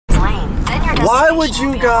Why would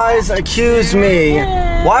you guys accuse me?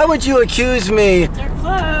 Why would you accuse me?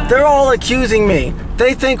 They're all accusing me.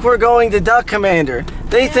 They think we're going to Duck Commander.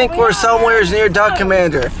 They think we're somewhere near Duck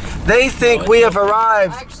Commander. They think we have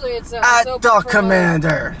arrived at Duck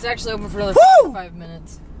Commander. It's actually open for another 5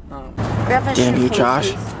 minutes. Damn you,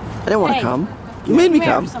 Josh. I didn't want to come. You made me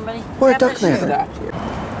come. We're at Duck Commander.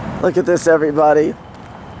 Look at this, everybody.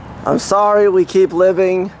 I'm sorry we keep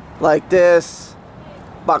living like this,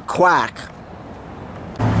 but quack.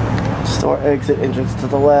 Store exit entrance to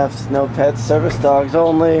the left. No pets, service dogs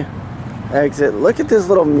only. Exit. Look at this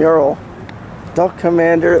little mural. Duck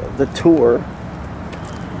Commander, the tour.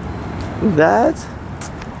 That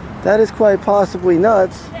is quite possibly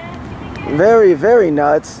nuts. Very, very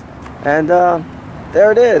nuts. And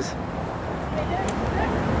there it is.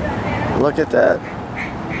 Look at that.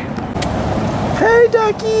 Hey,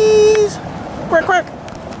 duckies! Quack, quack.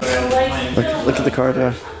 Look at the car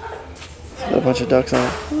there. It's got a bunch of ducks on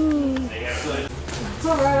it. It's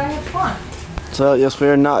alright, I had fun. So, yes, we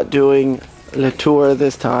are not doing the tour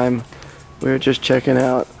this time. We're just checking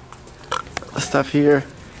out the stuff here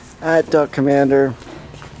at Duck Commander.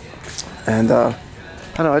 And I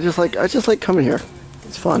don't know, I just like coming here.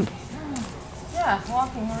 It's fun. Yeah,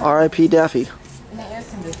 walking around. R.I.P. Daffy. In the air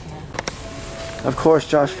conditioner. Of course,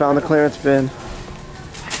 Josh found the clearance bin.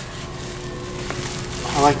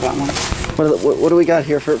 I like that one. What do we got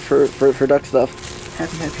here for duck stuff?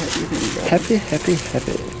 Happy, happy, happy. Happy, happy,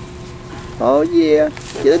 happy. Oh yeah,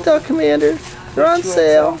 get a Duck Commander. They're on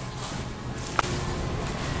sale.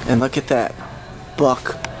 And look at that,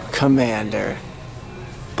 Buck Commander.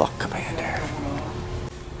 Buck Commander.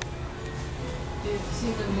 Do you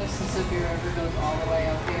see the Mississippi River goes all the way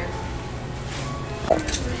up here?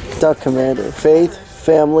 Duck Commander. Faith,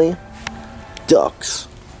 family, ducks.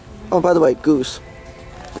 Oh, by the way, goose.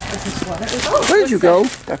 Where did you go?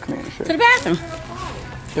 Duck Commander shirt. To the bathroom.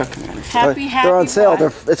 Duck Commander shirt. Happy, happy. They're on sale.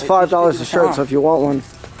 wife. It's $5 a shirt, so if you want one,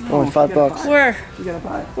 only $5. Where? You gotta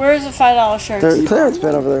buy it. Where's the $5 shirt? There's a clearance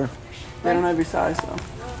bin over there. They don't have your size though.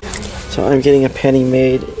 So I'm getting a penny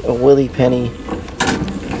made, a Willy penny.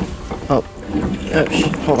 Oh,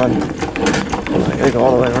 hold on. I gotta go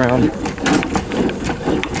all the way around.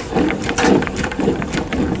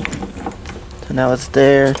 So now it's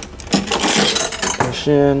there. Push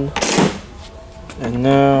in. And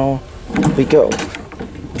now we go.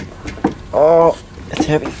 Oh, it's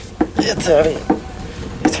heavy. It's heavy.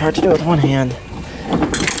 It's hard to do with one hand.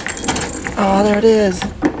 Oh, there it is.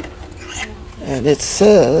 And it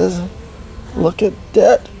says, look at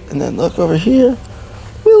that. And then look over here.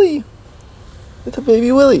 Willie. It's a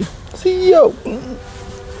baby Willie. CEO.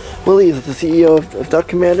 Willie is the CEO of Duck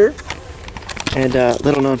Commander. And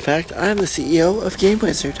little known fact, I'm the CEO of Game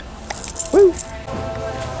Wizard. Woo!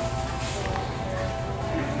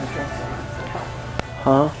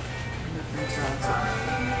 Huh?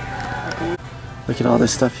 Look at all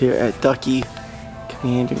this stuff here at Ducky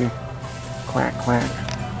Commander. Quack, quack.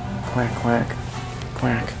 Quack, quack.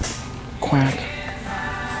 Quack. Quack.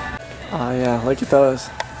 Oh yeah, look at those.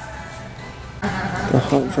 The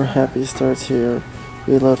hunt for happy starts here.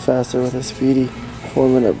 Reload faster with a speedy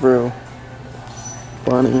 4-minute brew.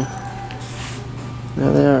 Bunny.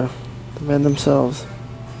 There they are. The men themselves.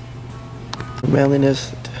 The manliness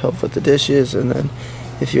to help with the dishes, and then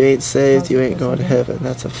if you ain't saved, you ain't going to heaven.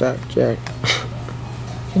 That's a fact, Jack.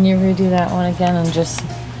 Can you redo that one again and just...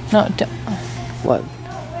 No, What?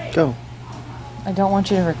 Go. I don't want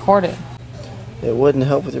you to record it. It wouldn't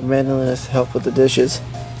help with your manliness, help with the dishes.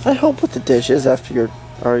 I help with the dishes after you're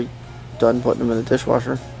already done putting them in the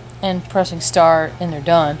dishwasher. And pressing start and they're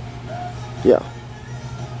done. Yeah.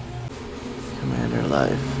 Commander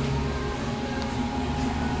life.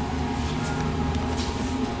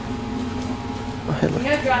 Oh, hey, look. You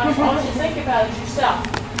know, John, all you think about is yourself.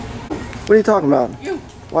 What are you talking about? You.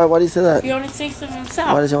 Why do you say that? He only thinks of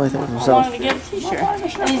himself. Why does he only think of I himself? wanted to get a t-shirt.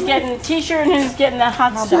 And he's getting a t-shirt and he's getting a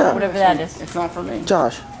hot stuff, Yeah. whatever that is. It's not for me.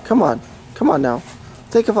 Josh, come on. Come on now.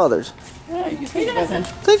 Think of others. Yeah, you think it doesn't.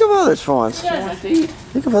 Think of others for once. He doesn't. Want to eat.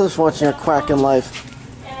 Think of others for once in your quacking life.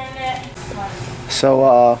 Internet.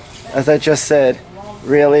 So, as I just said,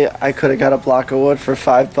 really, I could have got a block of wood for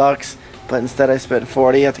 $5, but instead I spent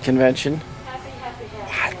 40 at the convention.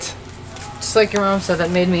 What? Just like your mom said,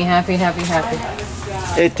 that made me happy, happy, happy.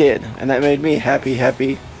 It did, and that made me happy,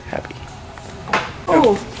 happy, happy.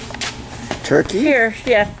 Oh, Turkey? here,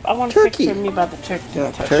 yeah. I want a Turkey. picture of me by the turkey.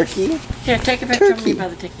 Yeah, turkey? Here, take a picture of Turkey. me by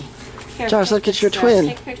the turkey. Here, Josh, take look at your this, twin.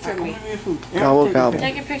 Take a picture of me. Gobble, gobble.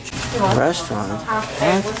 Take a picture. Restaurant?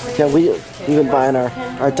 What? Yeah, we've been buying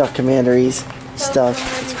our Duck Commanderies stuff.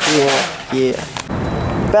 It's cool. Yeah.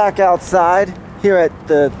 Back outside. here at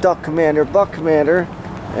the Buck Commander,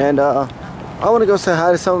 and I want to go say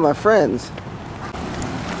hi to some of my friends.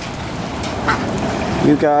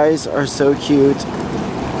 You guys are so cute.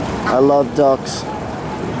 I love ducks.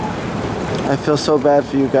 I feel so bad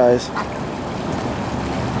for you guys.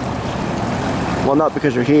 Well, not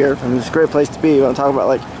because you're here. I mean, it's a great place to be. I'm talking about,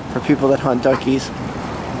 like, for people that hunt duckies.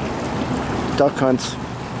 Duck hunts.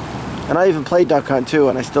 And I even play duck hunt too,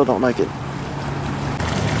 and I still don't like it.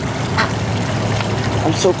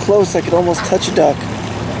 I'm so close I could almost touch a duck.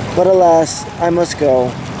 But alas, I must go.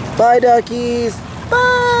 Bye, duckies!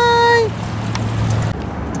 Bye!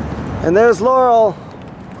 And there's Laurel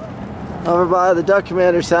over by the Duck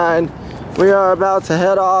Commander sign. We are about to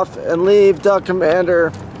head off and leave Duck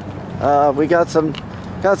Commander. We got some,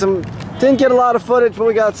 didn't get a lot of footage, but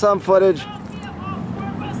we got some footage.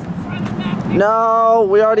 No,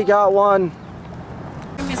 we already got one.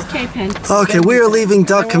 Okay, we are leaving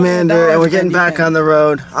Duck Commander and we're getting back on the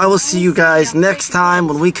road. I will see you guys next time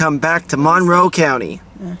when we come back to Monroe County.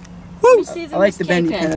 Woo! I like the bendy pen.